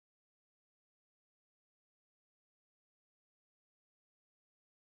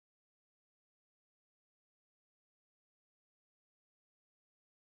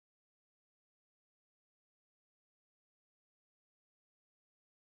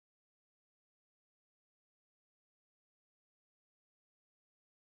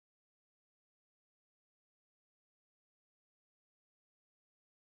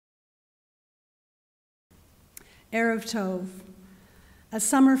Erev Tov. As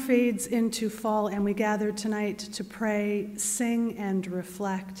summer fades into fall and we gather tonight to pray, sing, and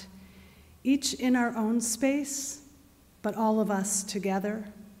reflect, each in our own space, but all of us together,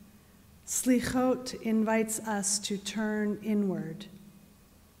 Selichot invites us to turn inward,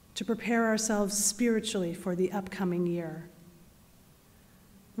 to prepare ourselves spiritually for the upcoming year.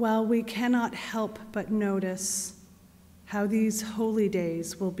 While we cannot help but notice how these holy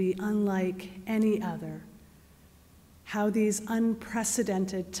days will be unlike any other, how these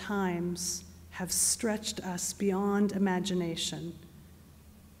unprecedented times have stretched us beyond imagination,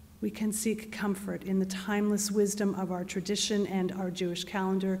 we can seek comfort in the timeless wisdom of our tradition and our Jewish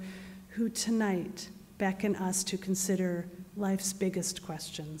calendar, who tonight beckon us to consider life's biggest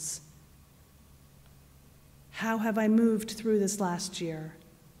questions. How have I moved through this last year?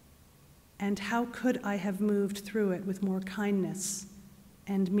 And how could I have moved through it with more kindness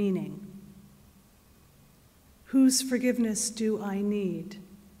and meaning? Whose forgiveness do I need?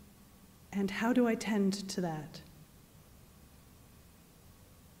 And how do I tend to that?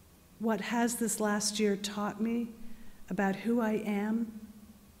 What has this last year taught me about who I am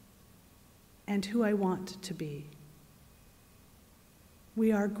and who I want to be?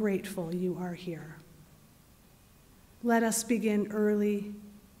 We are grateful you are here. Let us begin early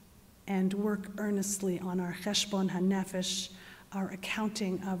and work earnestly on our cheshbon hanefesh, our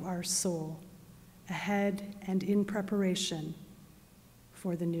accounting of our soul, ahead and in preparation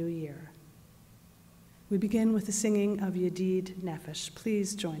for the new year. We begin with the singing of Yedid Nefesh.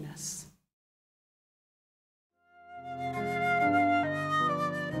 Please join us.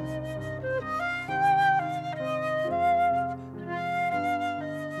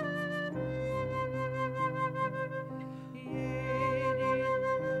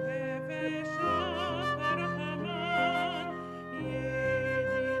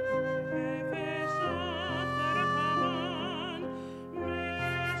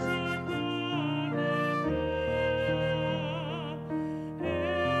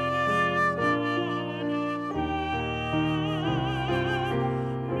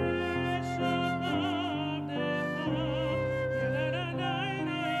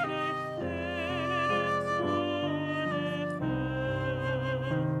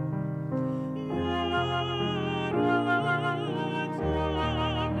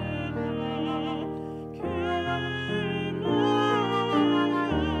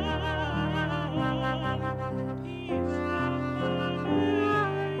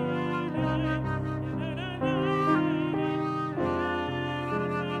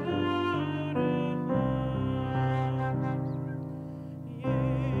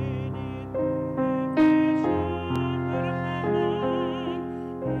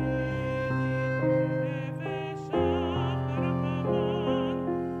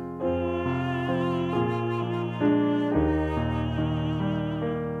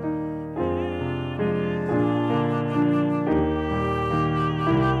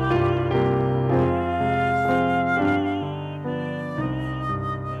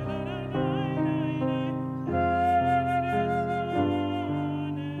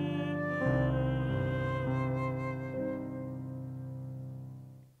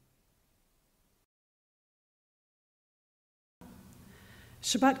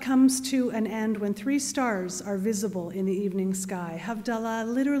 Shabbat comes to an end when 3 stars are visible in the evening sky. Havdalah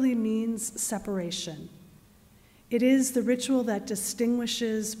literally means separation. It is the ritual that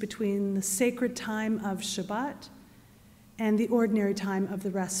distinguishes between the sacred time of Shabbat and the ordinary time of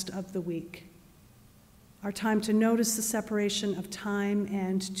the rest of the week. Our time to notice the separation of time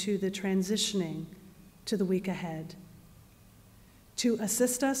and to the transitioning to the week ahead. To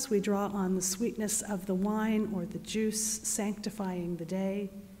assist us, we draw on the sweetness of the wine or the juice sanctifying the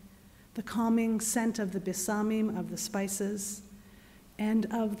day, the calming scent of the bisamim, of the spices, and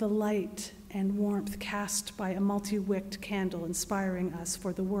of the light and warmth cast by a multi-wicked candle inspiring us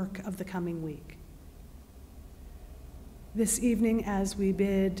for the work of the coming week. This evening, as we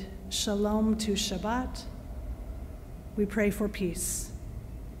bid shalom to Shabbat, we pray for peace,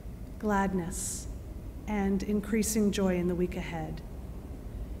 gladness, and increasing joy in the week ahead.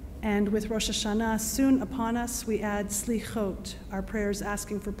 And with Rosh Hashanah soon upon us, we add Selichot, our prayers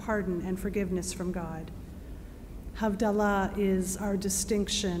asking for pardon and forgiveness from God. Havdalah is our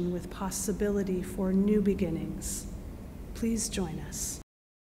distinction with possibility for new beginnings. Please join us.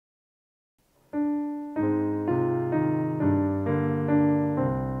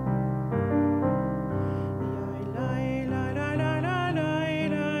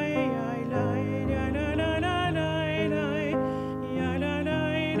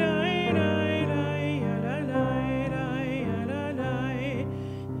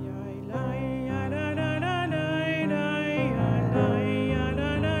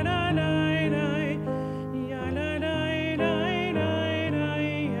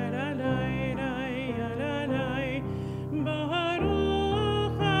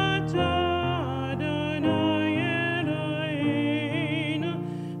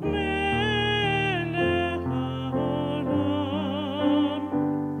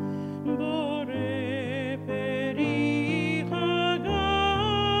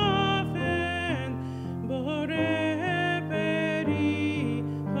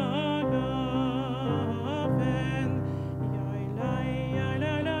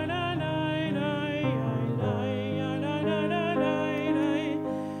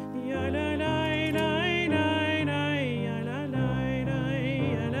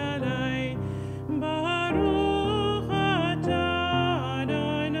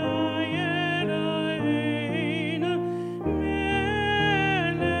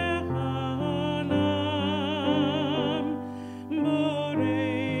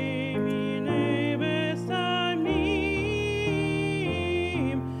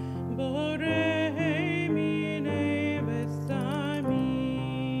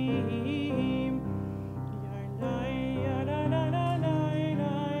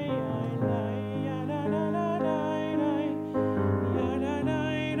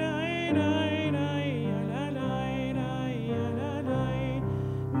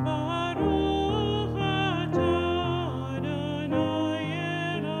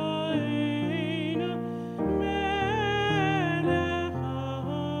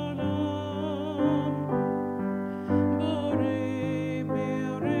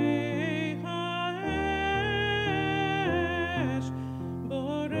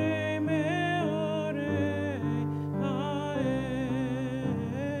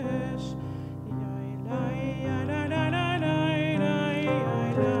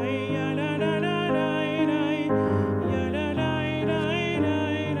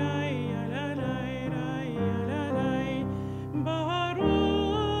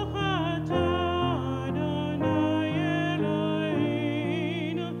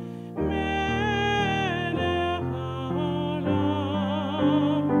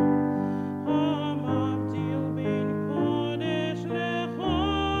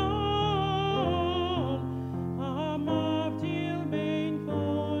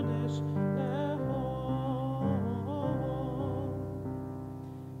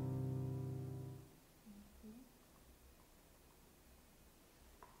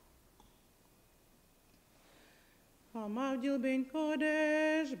 המבדיל בין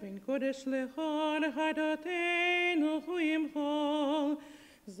קודש לכל, חטאותינו וימחול,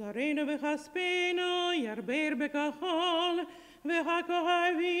 זרענו וכספנו ירבר בכחול,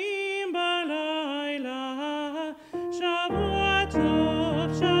 והכוכבים בלילה. שבוע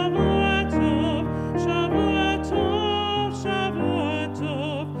טוב, שבוע טוב, שבוע טוב, שבוע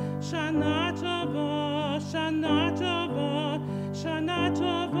טוב, שנה טובה, שנה טובה, שנה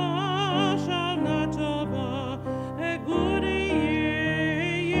טובה, שנה טובה. A good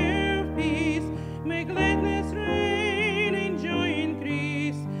year of peace, may gladness reign and joy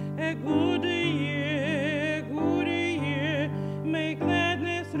increase. A good year, may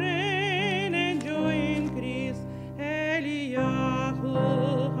gladness reign and joy increase. Eliyahu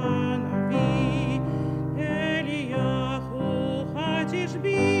Hanavi, Eliyahu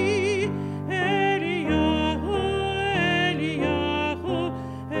Hatishbi, Eliyahu, Eliyahu,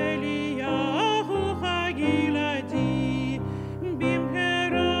 Eliyahu Hagiladi,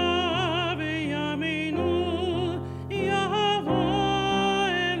 Bimhera v'yaminu, Yahavo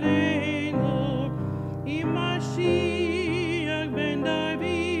Eleinu, Imashiach ben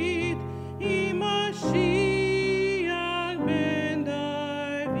David, Imashiach ben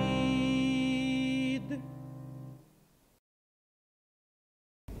David.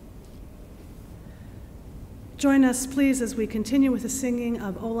 Join us, please, as we continue with the singing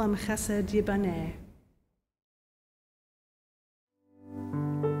of Olam Chesed Yibaneh.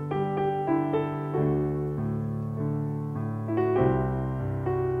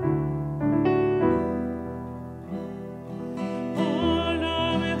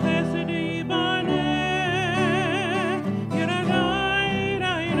 Olam chesed yibaneh, yadadai,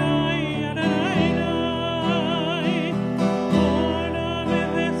 yadadai, yadadai. Olam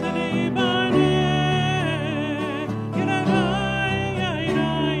chesed yibaneh, yadadai,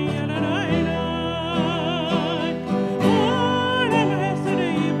 yadadai, yadadai. Olam chesed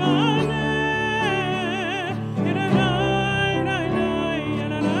yibaneh, yadadai, yadadai,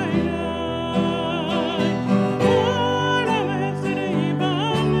 yadadai.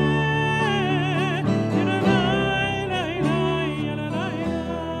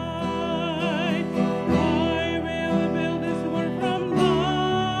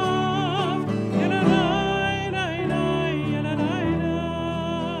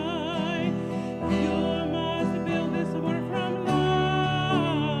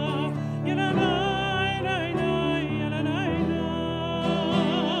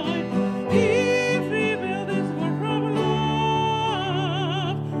 If we build this world from love,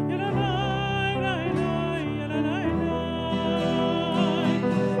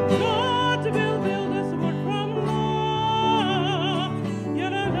 God will build this world from love.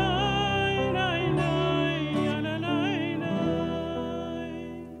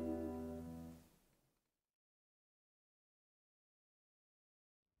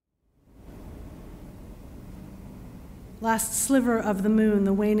 Last sliver of the moon,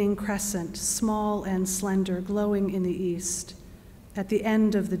 the waning crescent, small and slender, glowing in the east, at the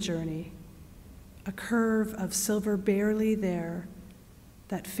end of the journey, a curve of silver barely there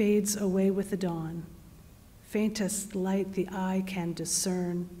that fades away with the dawn, faintest light the eye can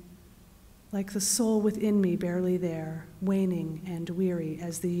discern, like the soul within me barely there, waning and weary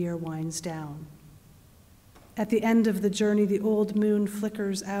as the year winds down. At the end of the journey, the old moon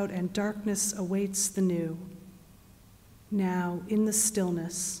flickers out and darkness awaits the new. Now, in the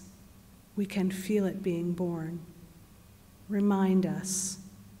stillness, we can feel it being born. Remind us,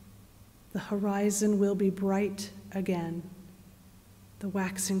 the horizon will be bright again. The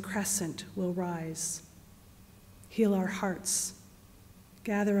waxing crescent will rise. Heal our hearts,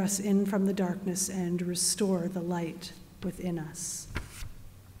 gather us in from the darkness, and restore the light within us.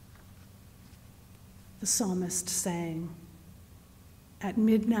 The psalmist sang, "At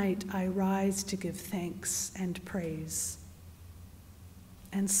midnight I rise to give thanks and praise."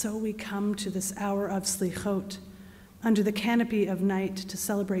 And so we come to this hour of Selichot, under the canopy of night, to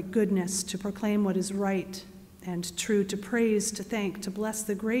celebrate goodness, to proclaim what is right and true, to praise, to thank, to bless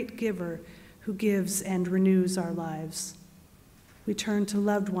the great giver who gives and renews our lives. We turn to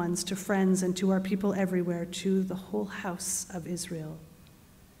loved ones, to friends, and to our people everywhere, to the whole house of Israel.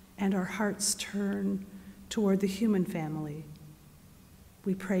 And our hearts turn toward the human family.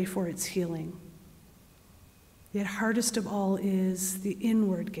 We pray for its healing. Yet hardest of all is the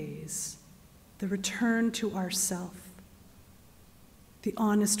inward gaze, the return to ourself, the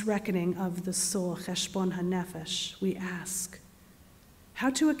honest reckoning of the soul, cheshbon hanefesh. We ask, how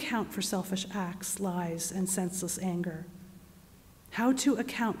to account for selfish acts, lies, and senseless anger, how to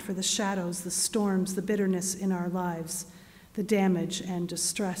account for the shadows, the storms, the bitterness in our lives, the damage and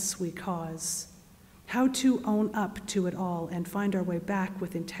distress we cause, how to own up to it all and find our way back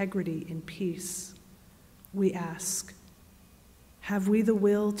with integrity in peace. We ask, have we the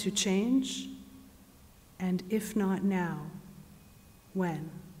will to change? And if not now, when?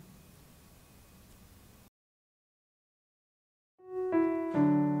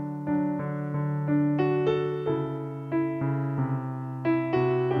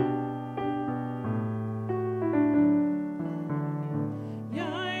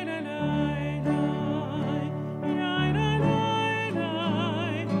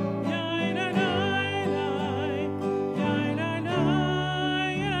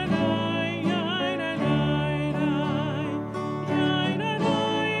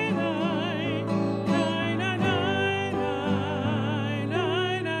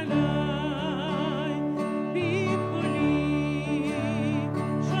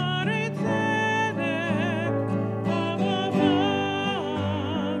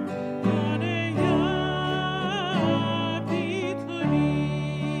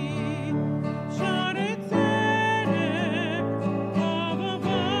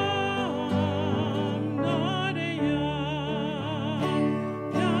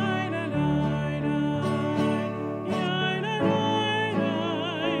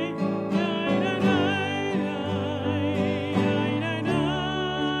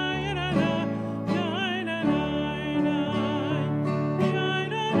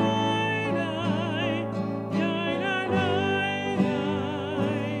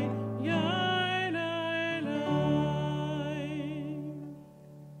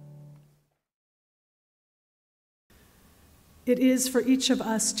 It is for each of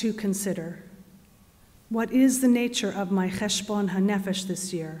us to consider, what is the nature of my cheshbon hanefesh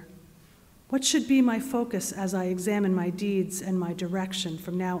this year? What should be my focus as I examine my deeds and my direction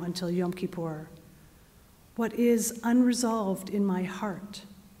from now until Yom Kippur? What is unresolved in my heart?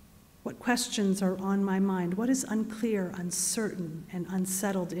 What questions are on my mind? What is unclear, uncertain, and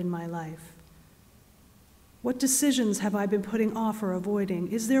unsettled in my life? What decisions have I been putting off or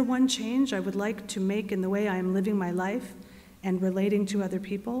avoiding? Is there one change I would like to make in the way I am living my life and relating to other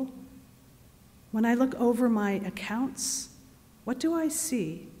people? When I look over my accounts, what do I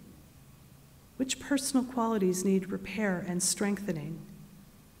see? Which personal qualities need repair and strengthening?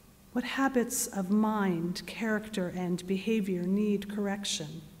 What habits of mind, character, and behavior need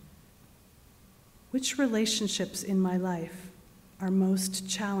correction? Which relationships in my life are most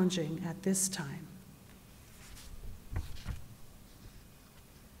challenging at this time?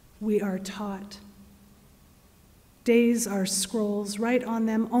 We are taught. Days are scrolls, write on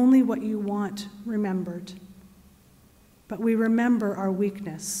them only what you want remembered. But we remember our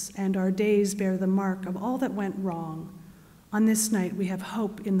weakness, and our days bear the mark of all that went wrong. On this night, we have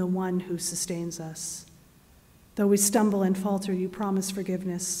hope in the one who sustains us. Though we stumble and falter, you promise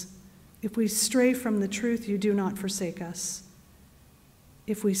forgiveness. If we stray from the truth, you do not forsake us.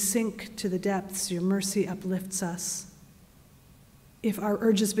 If we sink to the depths, your mercy uplifts us. If our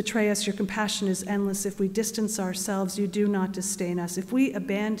urges betray us, your compassion is endless. If we distance ourselves, you do not disdain us. If we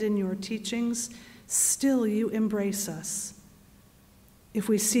abandon your teachings, still you embrace us. If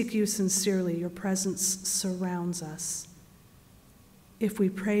we seek you sincerely, your presence surrounds us. If we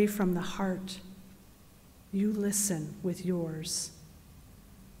pray from the heart, you listen with yours.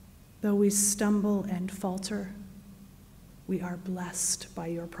 Though we stumble and falter, we are blessed by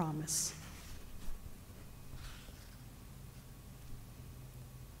your promise.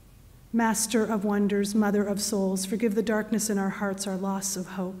 Master of wonders, mother of souls, forgive the darkness in our hearts, our loss of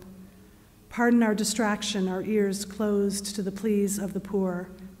hope. Pardon our distraction, our ears closed to the pleas of the poor,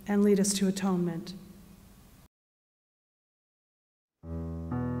 and lead us to atonement.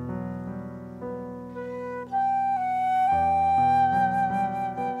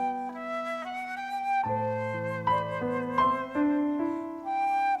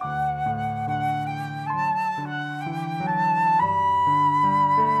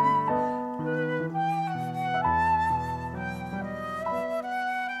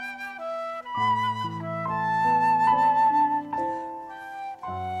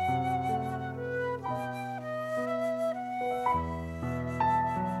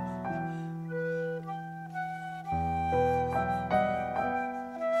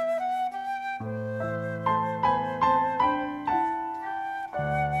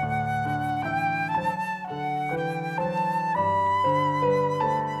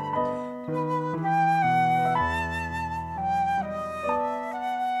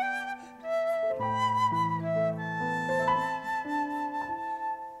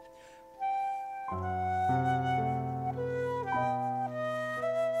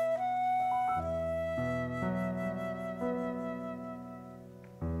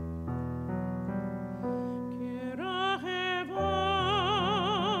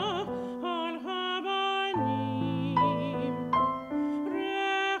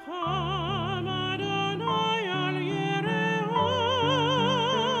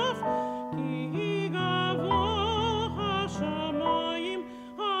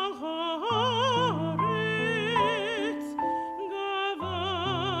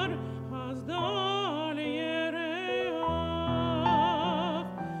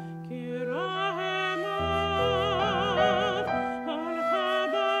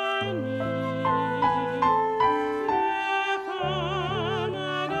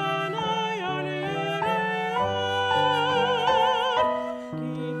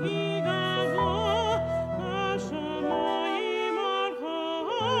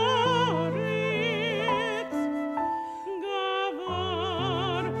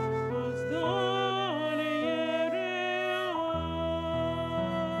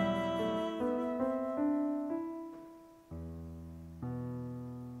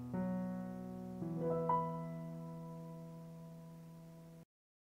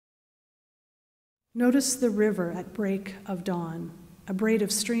 Notice the river at break of dawn, a braid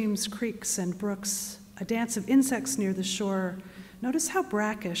of streams, creeks, and brooks, a dance of insects near the shore. Notice how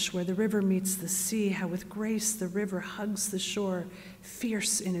brackish where the river meets the sea, how with grace the river hugs the shore,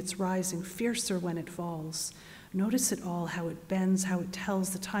 fierce in its rising, fiercer when it falls. Notice it all, how it bends, how it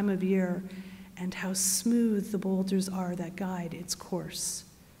tells the time of year, and how smooth the boulders are that guide its course.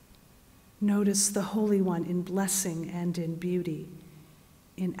 Notice the Holy One in blessing and in beauty,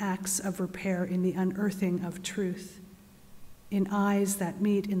 in acts of repair, in the unearthing of truth, in eyes that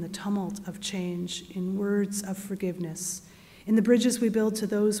meet in the tumult of change, in words of forgiveness, in the bridges we build to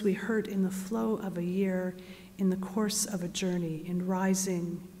those we hurt, in the flow of a year, in the course of a journey, in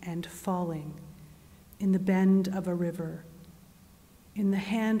rising and falling, in the bend of a river, in the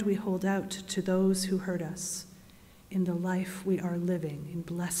hand we hold out to those who hurt us, in the life we are living, in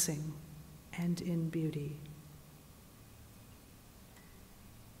blessing and in beauty.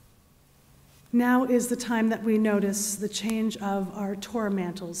 Now is the time that we notice the change of our Torah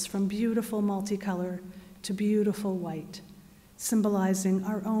mantles from beautiful multicolor to beautiful white, symbolizing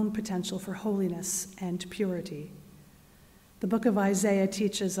our own potential for holiness and purity. The book of Isaiah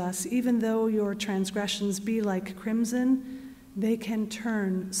teaches us, even though your transgressions be like crimson, they can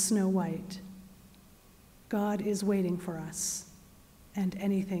turn snow white. God is waiting for us, and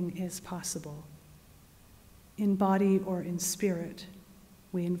anything is possible. In body or in spirit,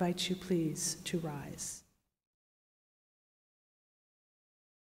 we invite you, please, to rise.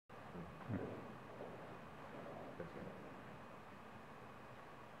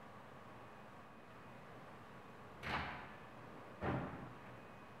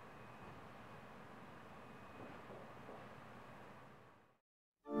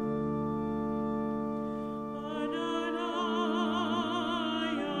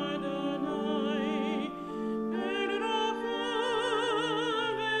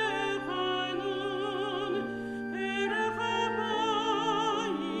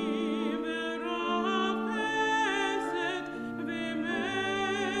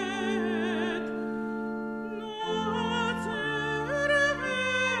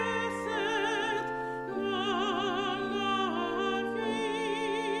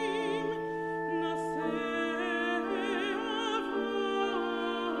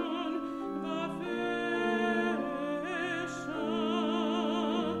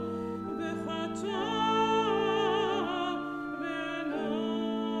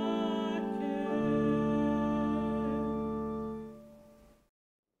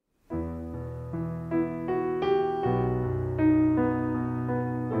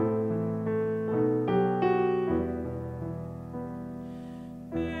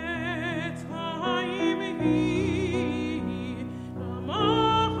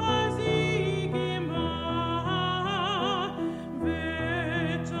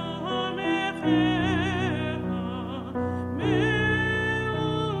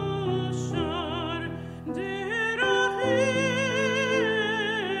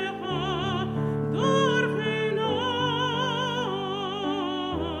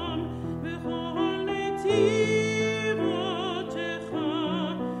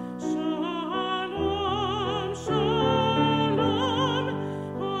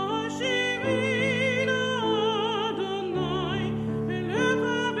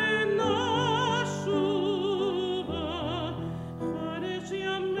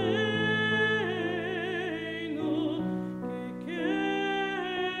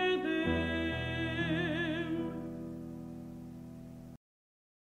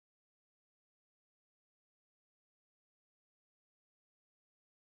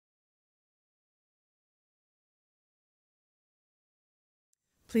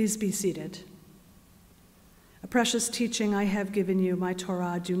 Please be seated. A precious teaching I have given you, my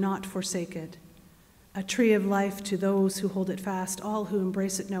Torah, do not forsake it. A tree of life to those who hold it fast, all who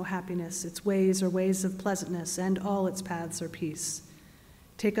embrace it know happiness. Its ways are ways of pleasantness, and all its paths are peace.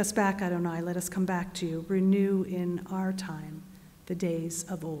 Take us back, Adonai, let us come back to you. Renew in our time the days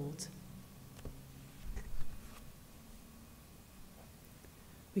of old.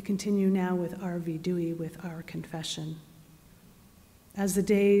 We continue now with our vidui, with our confession. As the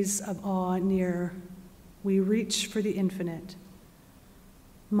days of awe near, we reach for the infinite.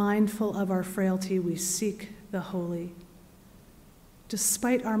 Mindful of our frailty, we seek the holy.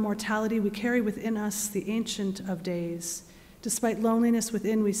 Despite our mortality, we carry within us the Ancient of Days. Despite loneliness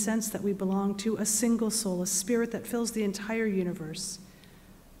within, we sense that we belong to a single soul, a spirit that fills the entire universe.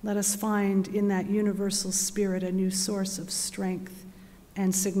 Let us find in that universal spirit a new source of strength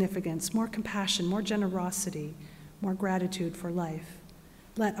and significance, more compassion, more generosity, more gratitude for life.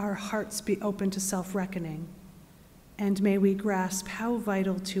 Let our hearts be open to self-reckoning And may we grasp how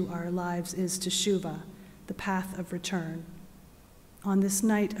vital to our lives is teshuva, the path of return. On this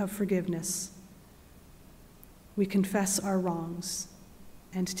night of forgiveness, we confess our wrongs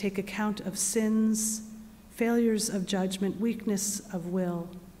and take account of sins, failures of judgment, weakness of will.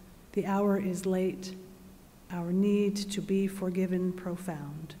 The hour is late, our need to be forgiven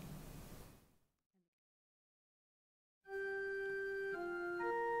profound.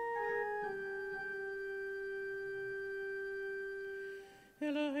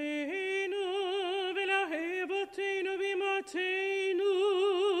 Eloheinu v'Elahei Avotenu v'Imateinu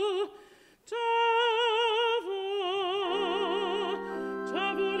Tavo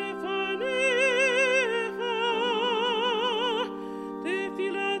lefanecha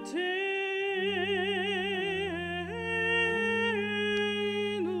tefilatenu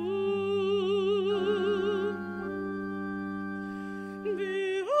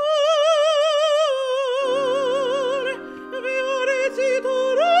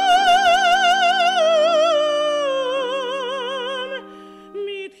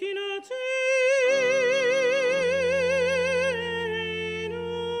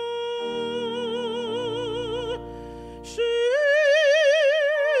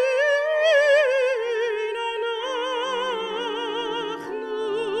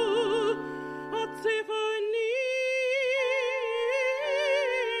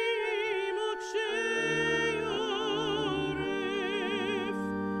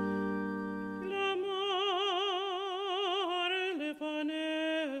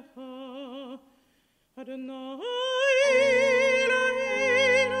Adonai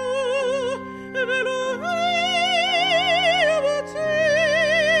Eloheinu v'Elahei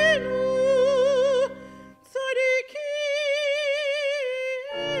Avotenu tzadikim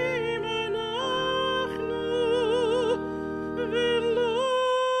anachnu v'lo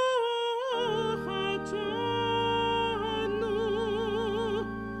chatanu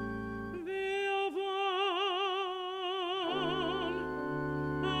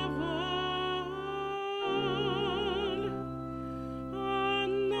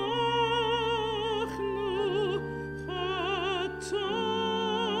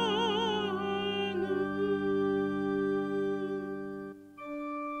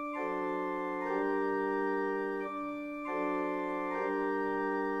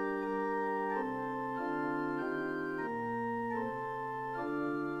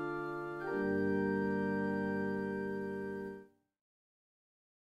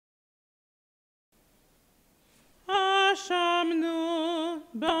Ashamnu,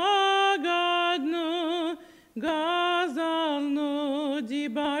 bagadnu, gazalnu,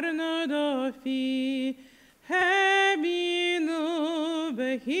 dibarnu dofi, hebinu,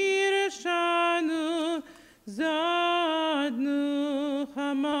 behirshanu, zadnu,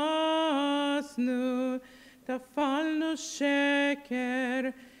 hamasnu, tafalnu sheker,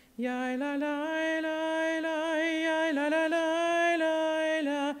 ya la la la la, ya la la la la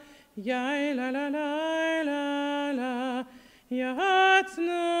la, ya la la la la la,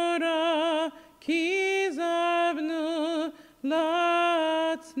 yatznu ra, kizavnu,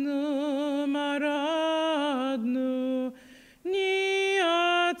 latznu, maradnu,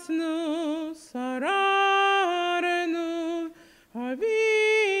 niatznu, sararnu,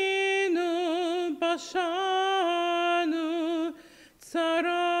 avinu, bashanu,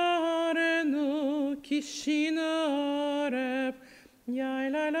 tsararnu, kishinu aref, ya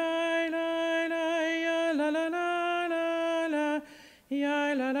la la la la, ya la la la la la,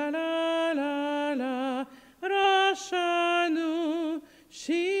 ya la la la la la, rashanu,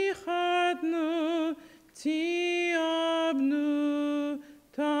 shichatnu, tiabnu,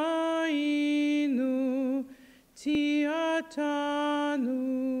 tainu, tiatanu.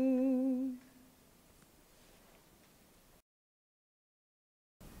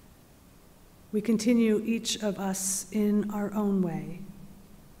 We continue each of us in our own way,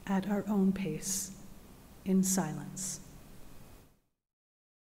 at our own pace, in silence.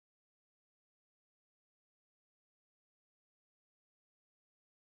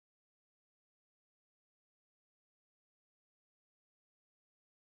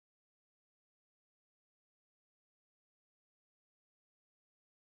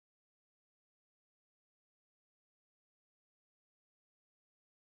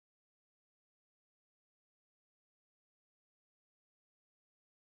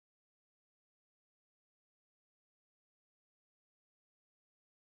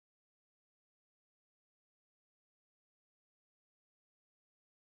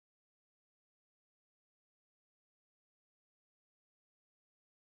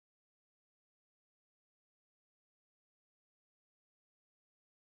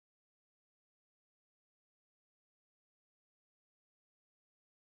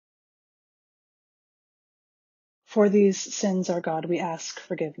 For these sins, our God, we ask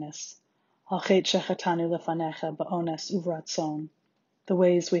forgiveness. Al chet shechatanu lefanecha ba'ones uvratzon, the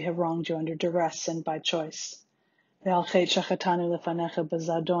ways we have wronged you under duress and by choice. Ve'al chet shechatanu lefanecha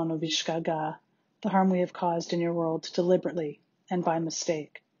b'zadon uvishgaga, the harm we have caused in your world deliberately and by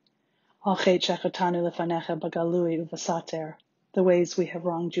mistake. Al chet shechatanu lefanecha b'galui uvasater, the ways we have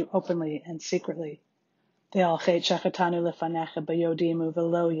wronged you openly and secretly. Ve'al chet shechatanu lefanecha b'yodim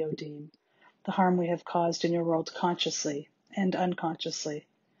uvelo yodim, the harm we have caused in your world consciously and unconsciously.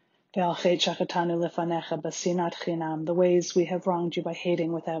 Ve'al chet shechatanu lefanecha b'sinat chinam, the ways we have wronged you by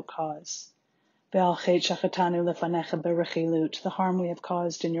hating without cause. Ve'al chet shechatanu lefanecha b'rechilut, the harm we have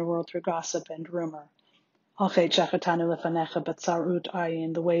caused in your world through gossip and rumor. Al chet shechatanu lefanecha b'tzarut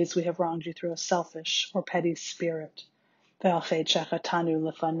ayin, the ways we have wronged you through a selfish or petty spirit. Ve'al chet shechatanu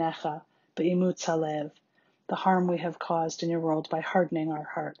lefanecha b'imutz halev, the harm we have caused in your world by hardening our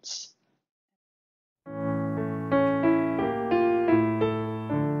hearts.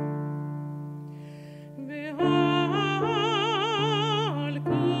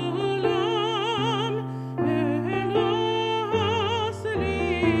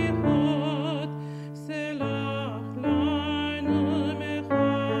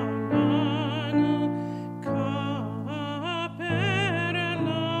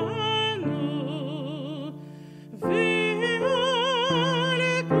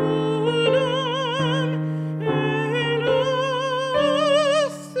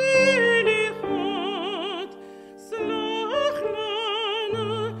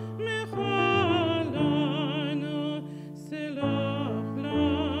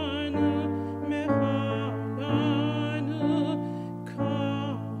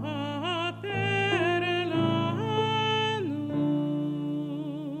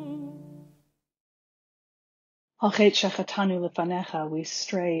 Al chet shechatanu lefanecha, we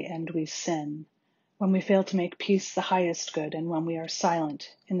stray and we sin, when we fail to make peace the highest good and when we are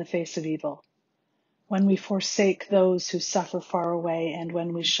silent in the face of evil, when we forsake those who suffer far away and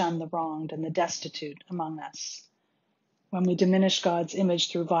when we shun the wronged and the destitute among us, when we diminish God's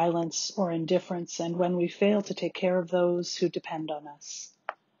image through violence or indifference and when we fail to take care of those who depend on us,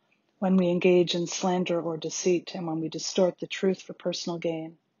 when we engage in slander or deceit and when we distort the truth for personal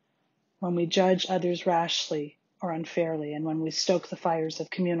gain, when we judge others rashly or unfairly, and when we stoke the fires of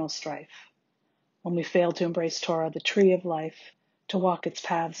communal strife, when we fail to embrace Torah, the tree of life, to walk its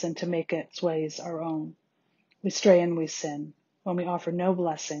paths and to make its ways our own. We stray and we sin, when we offer no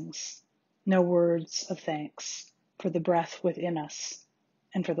blessings, no words of thanks for the breath within us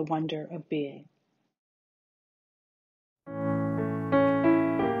and for the wonder of being.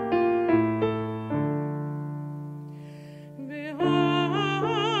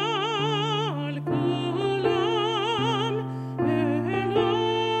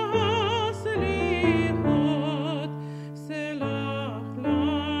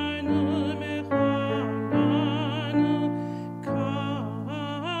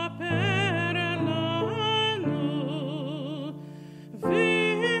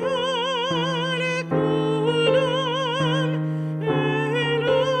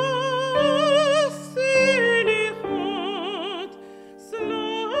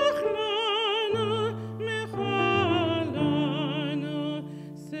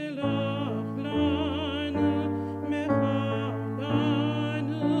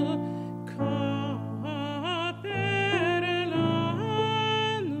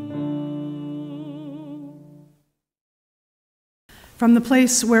 From the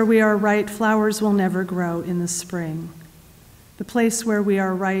place where we are right, flowers will never grow in the spring. The place where we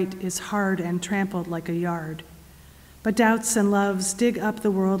are right is hard and trampled like a yard. But doubts and loves dig up the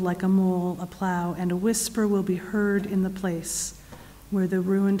world like a mole, a plow, and a whisper will be heard in the place where the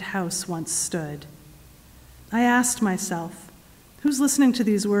ruined house once stood. I asked myself, who's listening to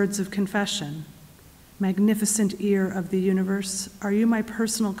these words of confession? Magnificent ear of the universe, are you my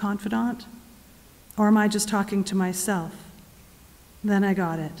personal confidant? Or am I just talking to myself? Then I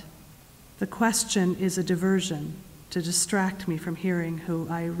got it. The question is a diversion to distract me from hearing who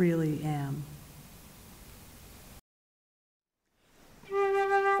I really am.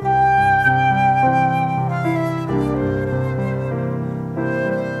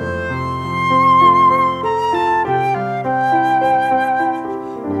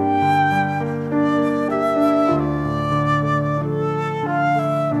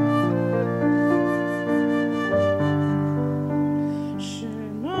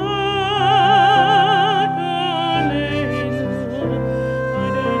 Shema Aleinu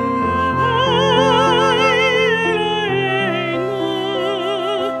Adonai.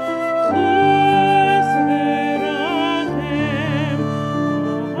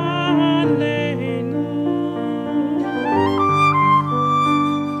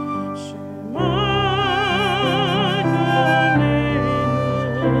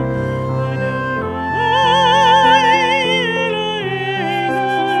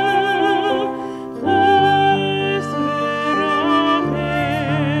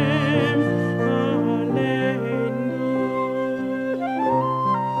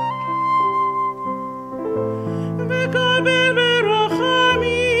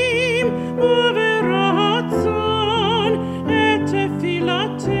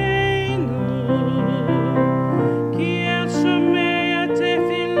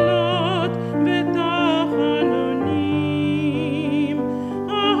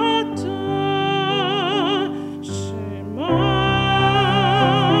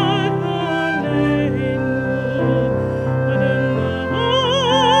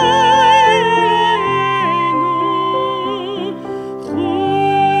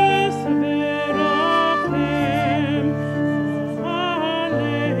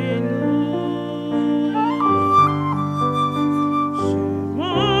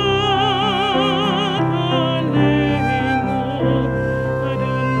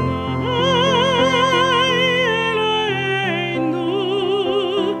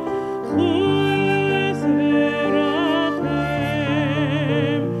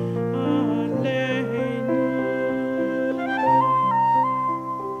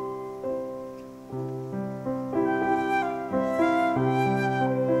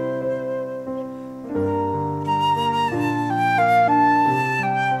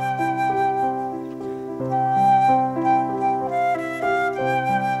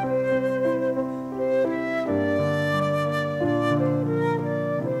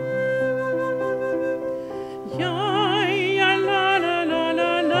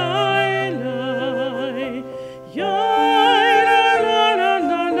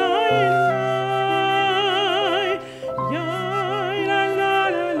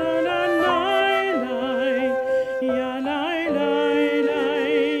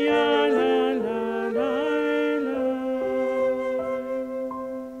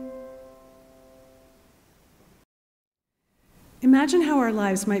 Imagine how our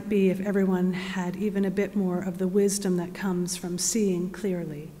lives might be if everyone had even a bit more of the wisdom that comes from seeing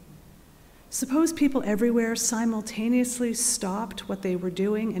clearly. Suppose people everywhere simultaneously stopped what they were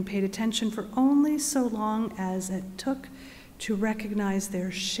doing and paid attention for only so long as it took to recognize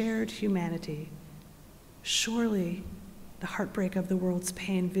their shared humanity. Surely the heartbreak of the world's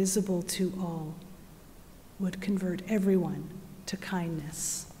pain, visible to all, would convert everyone to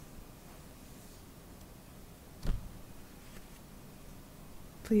kindness.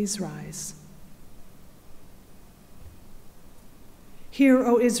 Please rise. Hear,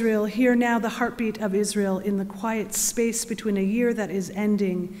 O Israel, hear now the heartbeat of Israel in the quiet space between a year that is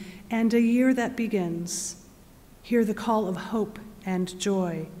ending and a year that begins. Hear the call of hope and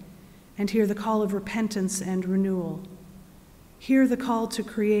joy, and hear the call of repentance and renewal. Hear the call to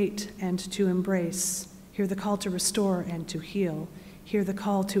create and to embrace. Hear the call to restore and to heal. Hear the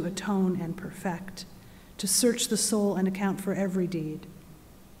call to atone and perfect, to search the soul and account for every deed.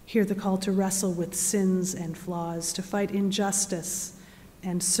 Hear the call to wrestle with sins and flaws, to fight injustice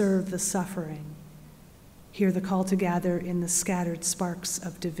and serve the suffering. Hear the call to gather in the scattered sparks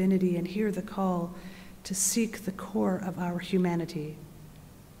of divinity, and hear the call to seek the core of our humanity.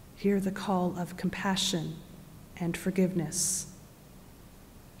 Hear the call of compassion and forgiveness.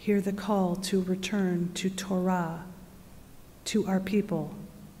 Hear the call to return to Torah, to our people,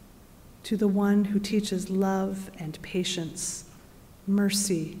 to the one who teaches love and patience,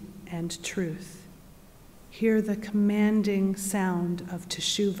 mercy and truth. Hear the commanding sound of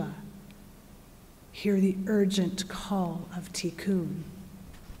teshuvah. Hear the urgent call of tikkun.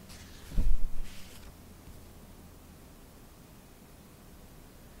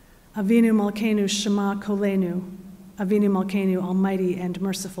 Avinu Malkeinu Shema Kolenu. Avinu Malkeinu, Almighty and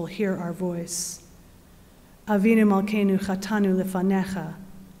merciful, hear our voice. Avinu Malkeinu Chatanu Lefanecha.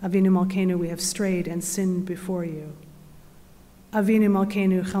 Avinu Malkeinu, we have strayed and sinned before you. Avinu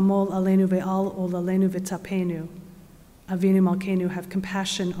Malkeinu Chamol Aleinu Ve'al Ol Aleinu V'Tapenu. Avinu Malkeinu, have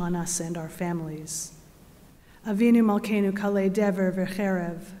compassion on us and our families. Avinu Malkeinu Kalei Dever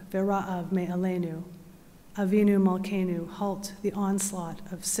V'Cherev Ve'Ra'av Me'aleinu. Avinu Malkeinu, halt the onslaught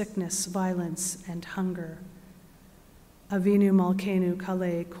of sickness, violence, and hunger. Avinu Malkeinu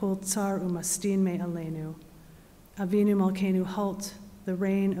Kalei Kol Tsar Umastin Me'aleinu. Avinu Malkeinu, halt the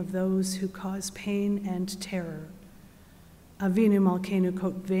reign of those who cause pain and terror. Avinu Malkeinu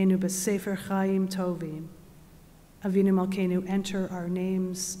Kotvenu B'Sefer Chaim Tovim. Avinu Malkeinu, enter our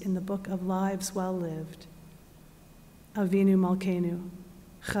names in the book of lives well lived. Avinu Malkeinu,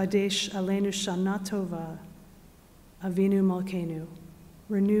 Chadesh Aleinu Shana Tova. Avinu Malkeinu,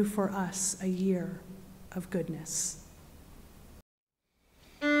 renew for us a year of goodness.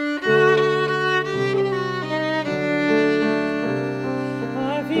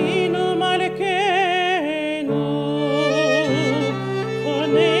 Avinu Malkeinu,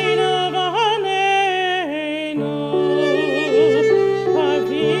 Choneinu v'Haneinu.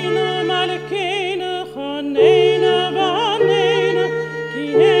 Avinu Malkeinu, Choneinu v'Haneinu, ki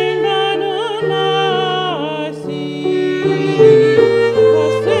ein banu ma'asi.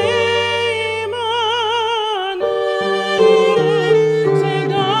 Aseh imanu,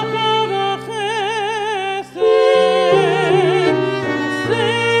 tzedaka v'chesed.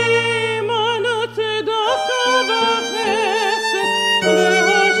 Aseh imanu, tzedaka v'chesed,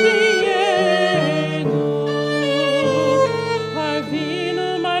 v'hoshiyenu. Avinu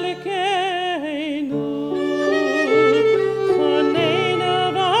Malkeinu, Choneinu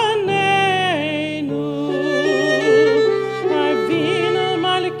v'Haneinu. Avinu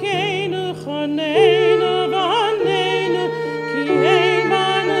Malkeinu, Choneinu v'Haneinu, ki ein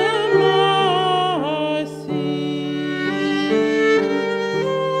banu ma'asi.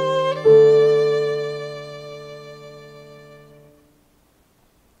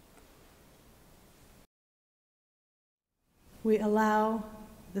 We allow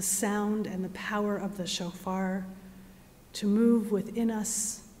the sound and the power of the shofar to move within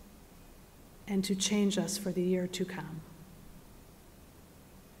us and to change us for the year to come.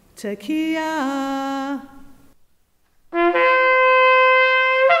 Tekiah.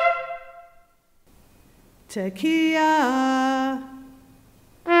 Tekiah.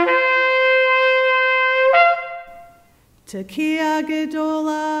 Tekiah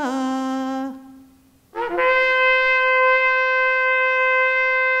Gedolah.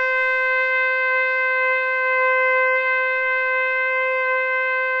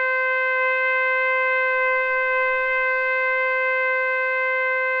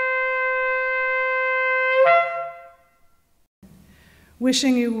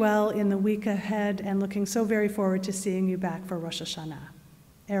 Wishing you well in the week ahead and looking so very forward to seeing you back for Rosh Hashanah.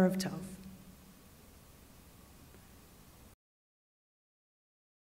 Erev Tov.